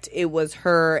that it was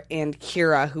her and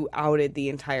Kira who outed the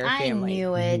entire family. I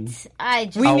knew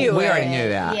it. We already knew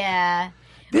that. Yeah.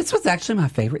 This was actually my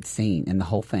favorite scene in the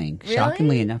whole thing. Really?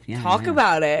 Shockingly enough, yeah. Talk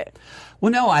about it.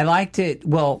 Well, no, I liked it.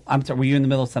 Well, I'm sorry. Were you in the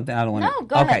middle of something? I don't want to. No,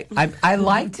 go ahead. Okay. I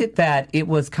liked it that it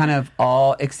was kind of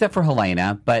all, except for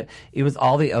Helena, but it was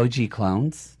all the OG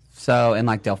clones. So, and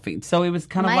like Delphine. So it was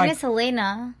kind of like. Minus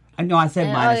Helena. I know I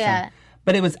said minus. yeah.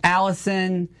 But it was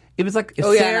Allison. It was like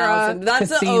Oh, Sarah, yeah, Allison. That's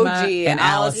the Cosima, OG. and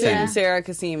Allison. Sarah,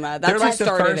 Cosima. That's They're what like the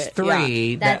started first it.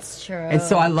 three. Yeah. That's true. And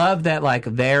so I love that, like,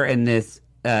 they're in this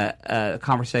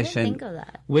conversation think of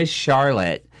that. with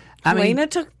Charlotte. I mean, Helena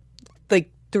took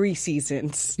like 3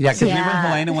 seasons. yeah, because remember Yeah.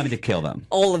 Helena wanted to kill them.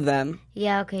 All of them.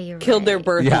 Yeah, okay, you're Killed right. their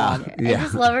birth Yeah, mom. I yeah,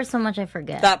 just love her so much I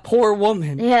forget. That poor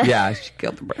woman. Yeah. yeah. She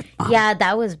killed the birth. Yeah,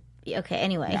 that was... Okay,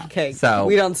 anyway. Okay, So-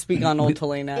 we don't speak on old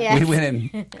Helena. Yeah. We went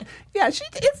in. Yeah,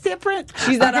 it's different.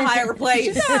 She's at a higher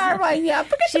place. Yeah,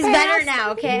 She's better now,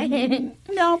 okay?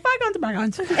 No,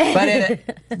 bygones.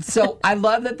 But so I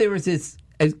love that there was this,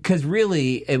 because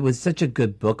really it was such a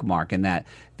good bookmark in that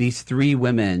these 3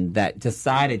 women that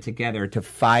decided together to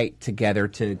fight together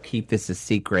to keep this a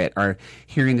secret are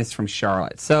hearing this from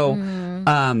Charlotte. So,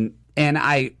 and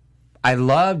I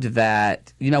loved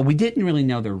that, you know, we didn't really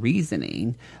know the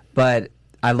reasoning, but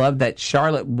I loved that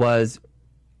Charlotte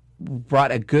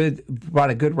brought a good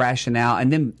rationale.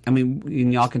 And then, I mean,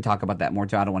 and y'all can talk about that more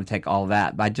too. I don't want to take all of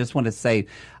that, but I just want to say,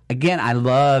 again, I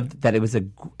loved that it was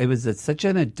such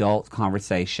an adult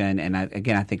conversation. And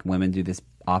I think women do this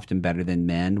often better than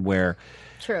men, where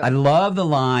True. I love the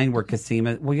line where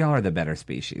Cosima, well, y'all are the better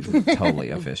species. It's totally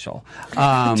official.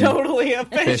 Totally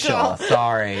official.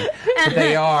 Sorry. But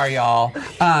they are, y'all.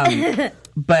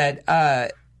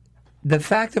 But the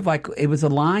fact of, like, it was a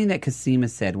line that Cosima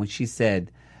said when she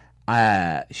said,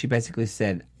 she basically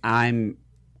said, I'm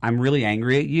really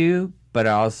angry at you, but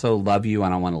I also love you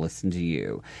and I want to listen to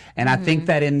you. And I think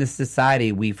that in this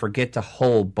society, we forget to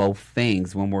hold both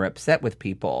things when we're upset with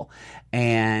people.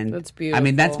 And That's I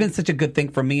mean, that's beautiful. been such a good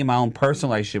thing for me in my own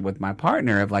personal relationship with my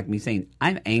partner, of like me saying,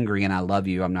 I'm angry and I love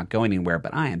you. I'm not going anywhere,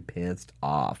 but I am pissed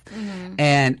off.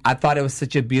 And I thought it was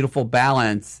such a beautiful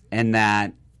balance in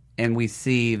that. And we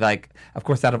see, like, of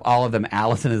course, out of all of them,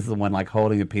 Allison is the one, like,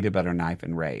 holding a peanut butter knife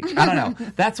in rage. I don't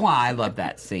know. That's why I love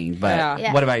that scene. But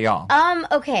Yeah. what about y'all?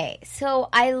 Okay, so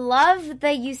I love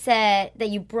that you said that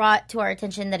you brought to our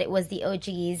attention that it was the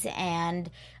OGs and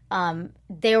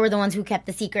they were the ones who kept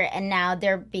the secret, and now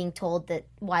they're being told that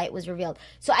why it was revealed.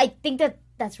 So I think that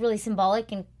that's really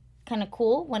symbolic and kind of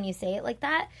cool when you say it like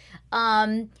that.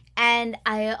 And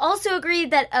I also agree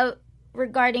that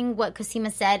regarding what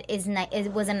Cosima said,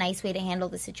 it was a nice way to handle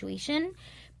the situation.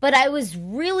 But I was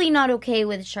really not okay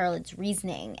with Charlotte's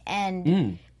reasoning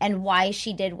and why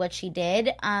she did what she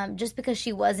did, just because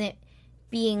she wasn't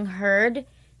being heard.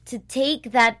 To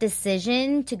take that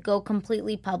decision to go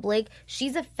completely public,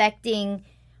 she's affecting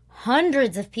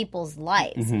hundreds of people's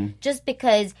lives. Just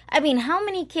because, I mean, how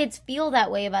many kids feel that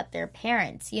way about their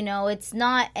parents? You know, it's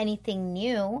not anything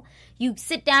new. You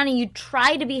sit down and you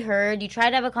try to be heard, you try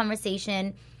to have a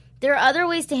conversation. There are other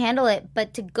ways to handle it,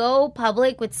 but to go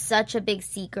public with such a big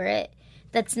secret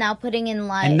that's now putting in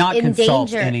life and not in consult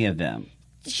danger. any of them.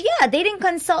 Yeah, they didn't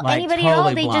consult Like, anybody at all.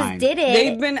 totally They blind. just did it.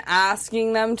 They've been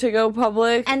asking them to go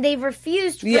public. And they've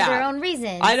refused for their own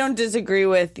reasons. I don't disagree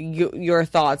with your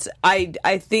thoughts.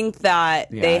 I think that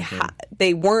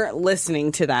they weren't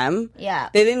listening to them. Yeah.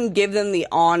 They didn't give them the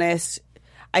honest.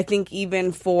 I think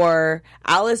even for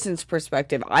Allison's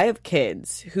perspective, I have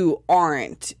kids who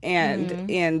aren't,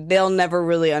 and they'll never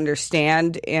really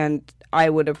understand. And I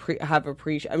would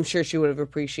I'm sure she would have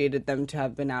appreciated them to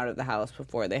have been out of the house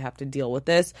before they have to deal with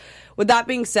this. With that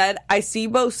being said, I see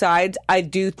both sides. I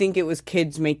do think it was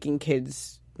kids making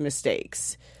kids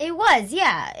mistakes. It was,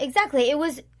 yeah, exactly. It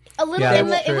was a little. Yeah,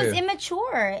 that's it was true.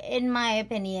 immature, in my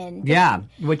opinion. Yeah,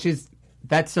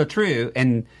 that's so true.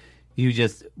 And you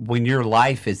just, when your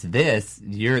life is this,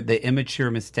 the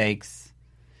immature mistakes.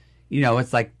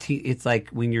 It's like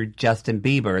when you're Justin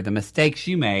Bieber, the mistakes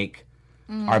you make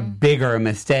are bigger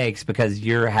mistakes because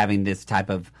you're having this type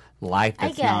of life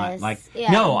that's not like. Yeah.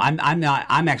 No, I'm not.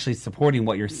 I'm actually supporting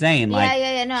what you're saying.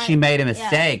 Like, No, she made a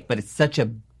mistake, but it's such a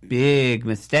big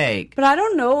mistake. But I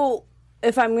don't know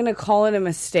if I'm going to call it a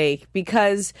mistake,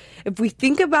 because if we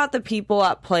think about the people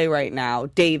at play right now,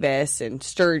 Davis and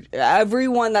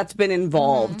everyone that's been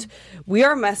involved, we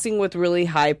are messing with really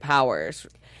high powers.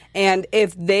 And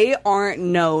if they aren't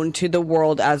known to the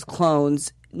world as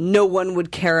clones, no one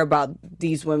would care about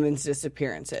these women's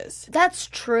disappearances. That's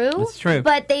true. That's true.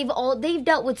 But they've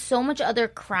dealt with so much other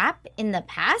crap in the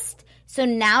past. So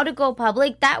now to go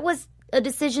public, that was a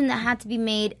decision that had to be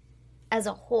made as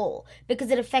a whole,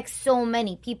 because it affects so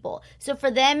many people. So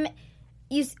for them,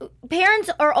 parents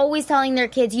are always telling their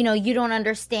kids, you don't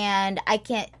understand.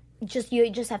 You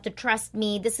just have to trust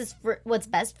me. This is for what's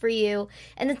best for you.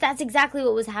 And that's exactly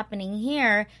what was happening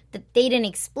here, that they didn't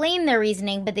explain their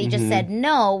reasoning, but they just said,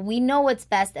 no, we know what's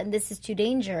best and this is too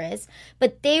dangerous.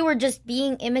 But they were just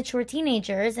being immature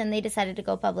teenagers and they decided to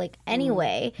go public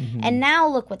anyway. And now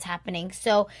look what's happening.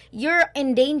 So you're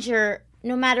in danger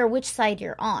no matter which side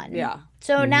you're on. Yeah.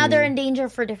 So now they're in danger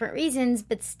for different reasons,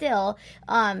 but still,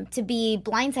 to be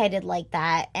blindsided like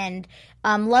that. And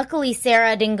luckily,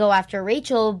 Sarah didn't go after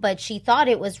Rachel, but she thought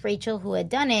it was Rachel who had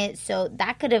done it. So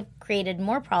that could have created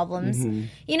more problems.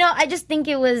 I just think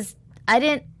I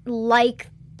didn't like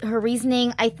her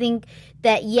reasoning. I think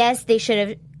that, yes, they should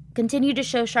have continued to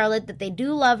show Charlotte that they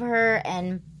do love her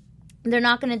and they're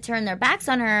not going to turn their backs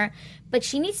on her, but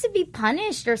she needs to be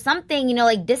punished or something,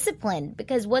 like disciplined,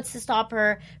 because what's to stop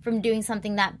her from doing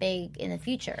something that big in the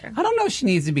future? I don't know if she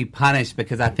needs to be punished,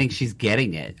 because I think she's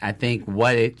getting it. I think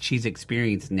she's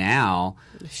experienced now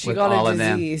with got all a of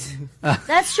them. disease.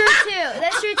 That's true too.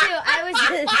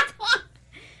 I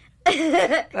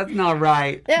was That's not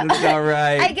right. That's not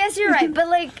right. I guess you're right, but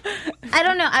I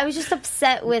don't know. I was just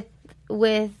upset with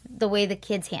the way the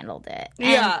kids handled it.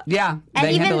 Yeah. And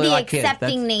they even handle it the like kids.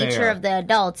 accepting That's nature fair. of the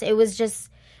adults. It was just,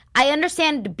 I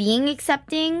understand being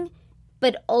accepting,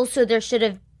 but also there should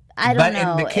have, I don't But in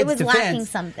know, the it kids' was defense, lacking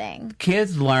something.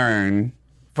 Kids learn,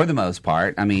 for the most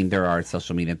part, I mean, there are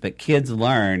social media, but kids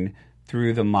learn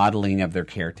through the modeling of their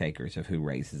caretakers, of who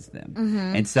raises them.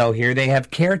 And so here they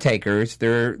have caretakers,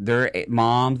 their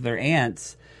moms, their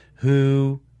aunts,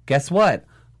 who, guess what,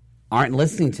 aren't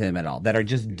listening to them at all, that are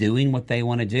just doing what they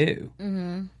want to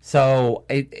do. So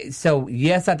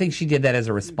yes, I think she did that as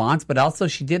a response, but also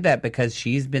she did that because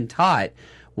she's been taught,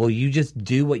 well, you just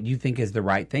do what you think is the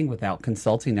right thing without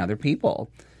consulting other people.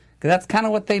 Because that's kind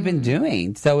of what they've been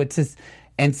doing. So it's just,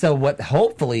 and so what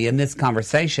hopefully in this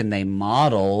conversation they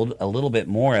modeled a little bit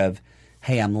more of,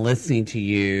 hey, I'm listening to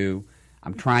you,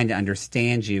 I'm trying to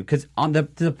understand you. Because on the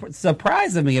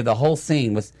surprise of me of the whole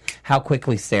scene was how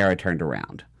quickly Sarah turned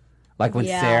around. Like when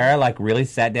Sarah really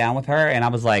sat down with her, and I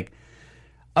was like,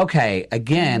 okay,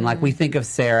 again, like we think of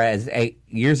Sarah as 8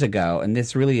 years ago, and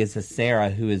this really is a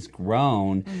Sarah who has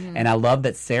grown. And I love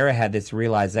that Sarah had this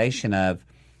realization of,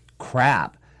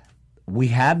 crap, we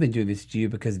have been doing this to you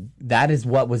because that is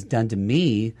what was done to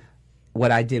me,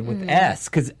 what I did with S.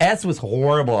 Because S was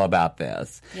horrible about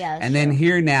this. Yeah, and then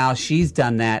here now she's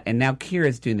done that, and now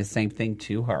Kira's doing the same thing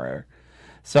to her.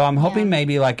 So I'm hoping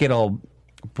maybe it'll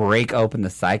break open the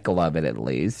cycle of it at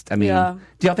least. I mean,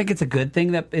 do y'all think it's a good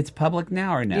thing that it's public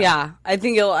now or no? Yeah, I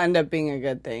think it'll end up being a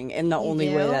good thing, and the only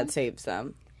way do? that saves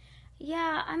them.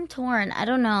 Yeah, I'm torn. I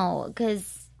don't know,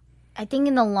 because I think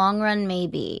in the long run,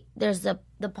 maybe there's the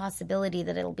possibility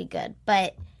that it'll be good,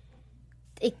 but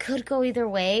it could go either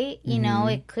way. You know,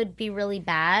 it could be really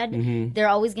bad. They're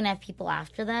always gonna have people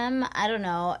after them. I don't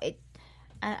know.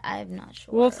 I'm not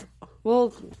sure.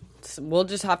 We'll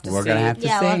just have to see. We're going to have to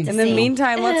Yeah, see. we'll have to In the see.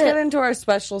 meantime, let's get into our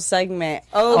special segment.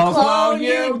 Oh, Clone,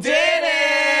 you did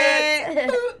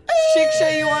it!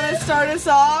 Shiksha, you want to start us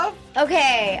off?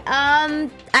 Okay, I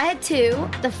had two.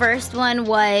 The first one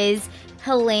was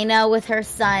Helena with her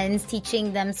sons,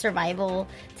 teaching them survival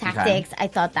tactics. I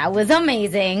thought that was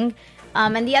amazing.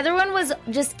 And the other one was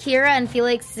just Kira and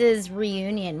Felix's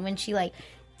reunion when she like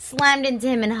slammed into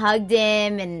him and hugged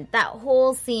him, and that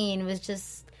whole scene was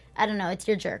just, I don't know, it's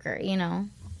your jerker, you know?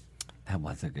 That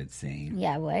was a good scene.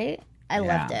 Yeah, right? I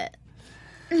loved it.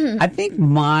 I think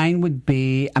mine would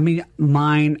be, I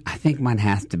think mine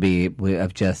has to be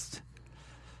of just,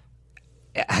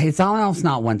 it's almost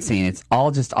not one scene. It's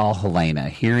all Helena.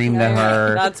 Hearing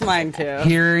her. That's mine too.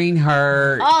 Hearing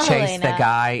her All chase Helena. the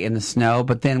guy in the snow.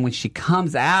 But then when she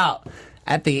comes out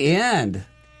at the end.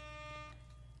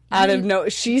 Out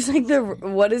of she's like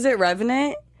what is it,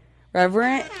 Revenant?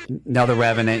 No, the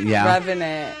Revenant, yeah.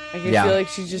 Revenant. I can Yeah. feel like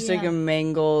she's just like a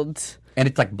mangled. And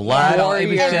it's like blood. It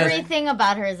was just, Everything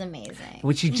about her is amazing.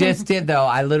 what she just did, though,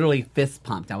 I literally fist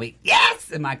pumped. I went, yes,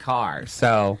 in my car.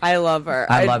 So I love her.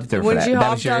 I loved her for when that. she That was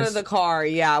hopped out yours? of the car.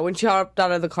 Yeah, when she hopped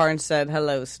out of the car and said,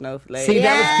 "Hello, Snowflake." See, that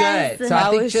Yes. was good. So I I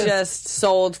think was just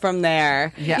sold from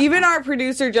there. Yeah. Even our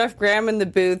producer Jeff Graham in the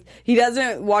booth, he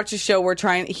doesn't watch the show.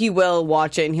 He will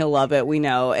watch it and he'll love it. We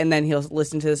know, and then he'll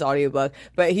listen to this audiobook.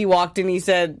 But he walked in, he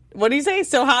said, "What did he say?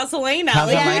 So how's Helena?" How's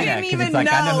Like, Helena? he didn't 'Cause even it's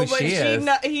like, I know who but she is.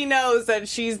 he knows that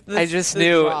she's. The, I just the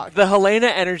knew rock. the Helena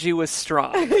energy was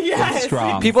strong. Yes.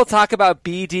 strong. People talk about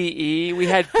BDE. We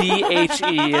had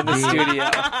BHE in the studio.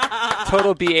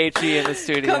 Total BHE in the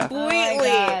studio. Completely.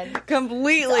 God.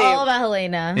 Completely. It's all about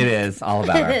Helena. It is all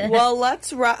about her. Well,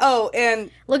 let's. And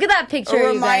Look at that picture, a you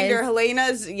reminder, guys.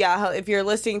 Helena's, if you're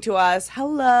listening to us,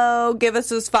 hello, give us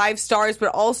those 5 stars, but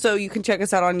also you can check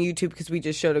us out on YouTube because we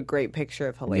just showed a great picture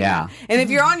of Helena. Yeah. And if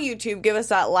you're on YouTube, give us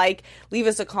that like, leave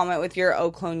us a comment with your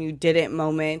 "Oh Clone, you didn't"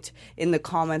 moment in the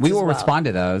comments. We as will well. respond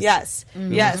to those. Yes.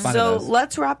 Yes. respond to So those.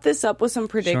 let's wrap this up with some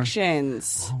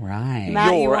predictions. All right.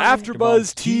 Matt, you Your wanna-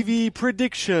 AfterBuzz TV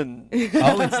prediction.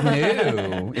 Oh, it's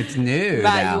new. It's new.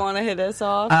 Matt, now. you want to hit us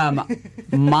off?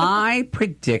 My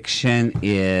prediction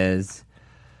is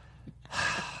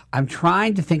I'm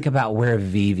trying to think about where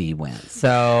Vivi went.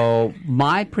 So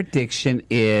my prediction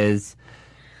is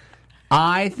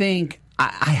I think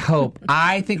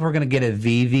we're going to get a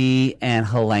Vivi and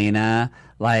Helena.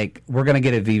 Like, we're going to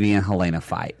get a Vivi and Helena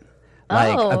fight.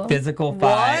 Like, Oh. a physical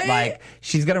fight. What? Like,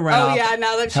 she's going to run off. yeah,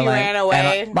 now that she Helena- ran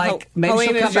away. and, like, maybe she'll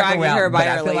Helena's come back dragging around. her by but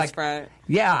I her feel lace like, front.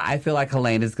 yeah, I feel like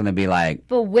Helena's going to be like,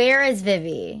 But where is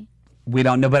Vivi? we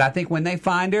don't know, but I think when they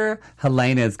find her,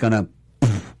 Helena is gonna.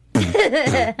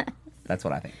 That's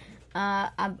what I think.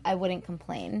 I wouldn't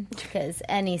complain because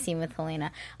any scene with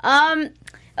Helena.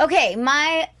 Okay,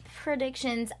 my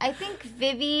predictions. I think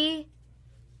Vivi.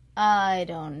 I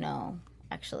don't know.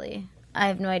 Actually, I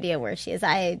have no idea where she is.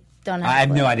 I don't have. I have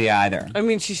a clue. no idea either. I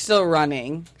mean, she's still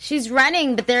running. She's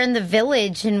running, but they're in the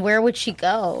village, and where would she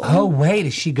go? Oh wait,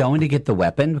 is she going to get the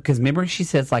weapon? Because remember, she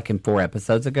says like in 4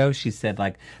 episodes ago, she said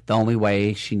like the only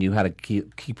way she knew how to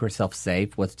keep herself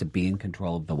safe was to be in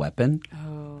control of the weapon.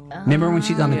 Remember when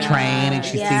she's on the train and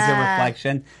she sees her Yeah.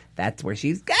 reflection? That's where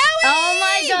she's going. Oh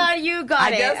my God, you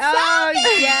got it! guess so. Oh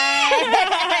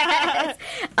yes.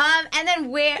 And then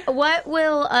what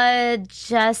will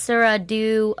Jessera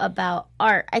do about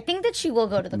Art? I think that she will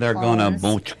go to the. They're clones.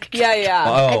 gonna. Yeah.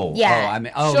 Oh, Yeah.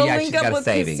 She'll She'll she's link up got a with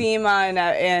saving. Cosima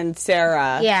and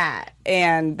Sarah. Yeah.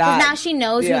 And 'Cause that. now she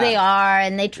knows yeah. who they are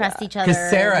and they trust each other. Because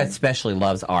Sarah and- especially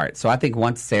loves Art, so I think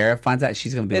once Sarah finds out,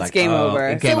 she's gonna be It's like, game oh, over.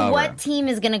 it's game So over. what team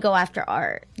is going to go after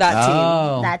Art? That team.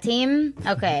 Oh, That team?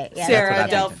 Okay. Yeah, Sarah, what I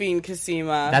think. Delphine,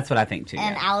 Cosima. that's what I think too.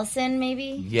 and yeah. Allison,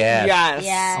 maybe? Yes. Yes.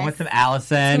 Yes. I want some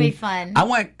Allison. It's gonna be fun. I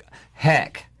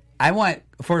want,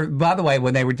 by the way,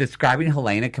 when they were describing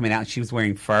Helena coming out and she was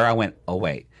wearing fur, I went, oh,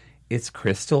 wait, is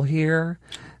Crystal here?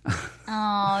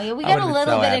 Oh, yeah, we I got a would've been little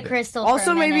so bit happy. of Crystal. for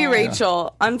Also, a maybe minute.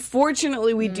 Rachel.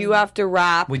 Unfortunately, we do have to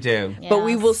wrap. We do. But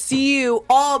we Yes. will see you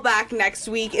all back next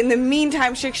week. In the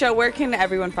meantime, Shiksha, where can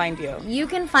everyone find you? You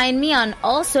can find me on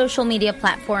all social media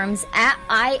platforms at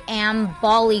I am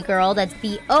Bolly Girl. That's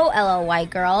BOLLY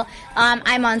Girl.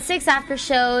 I'm on 6 after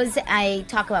shows. I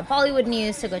talk about Bollywood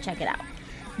news, so go check it out.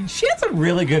 She has a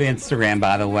really good Instagram,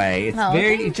 by the way. It's Oh,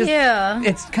 very, thank just, you.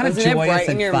 it's kind of Doesn't it joyous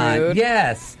brighten and your fun. mood?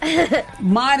 Yes.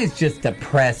 Mine is just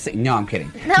depressing. No, I'm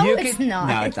kidding. No, You it's can- not.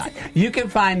 No, it's not. You can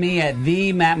find me at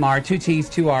the Matt Marr, 2 T's,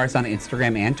 2 R's on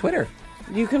Instagram and Twitter.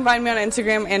 You can find me on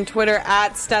Instagram and Twitter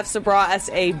at Steph Sabraw,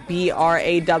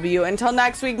 SABRAW. Until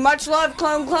next week, much love,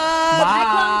 Clone Club.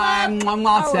 Bye.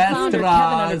 Our founder,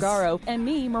 Kevin Undergaro, and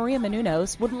me, Maria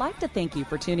Menounos, would like to thank you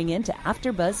for tuning in to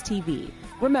AfterBuzz TV.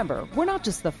 Remember, we're not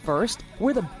just the first,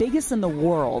 we're the biggest in the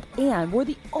world, and we're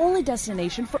the only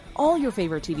destination for all your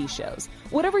favorite TV shows.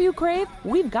 Whatever you crave,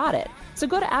 we've got it. So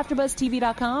go to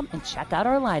AfterBuzzTV.com and check out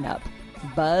our lineup.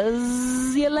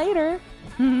 Buzz you later.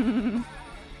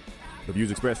 The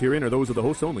views expressed herein are those of the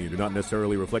hosts only and do not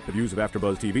necessarily reflect the views of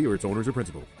AfterBuzz TV or its owners or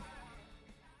principals.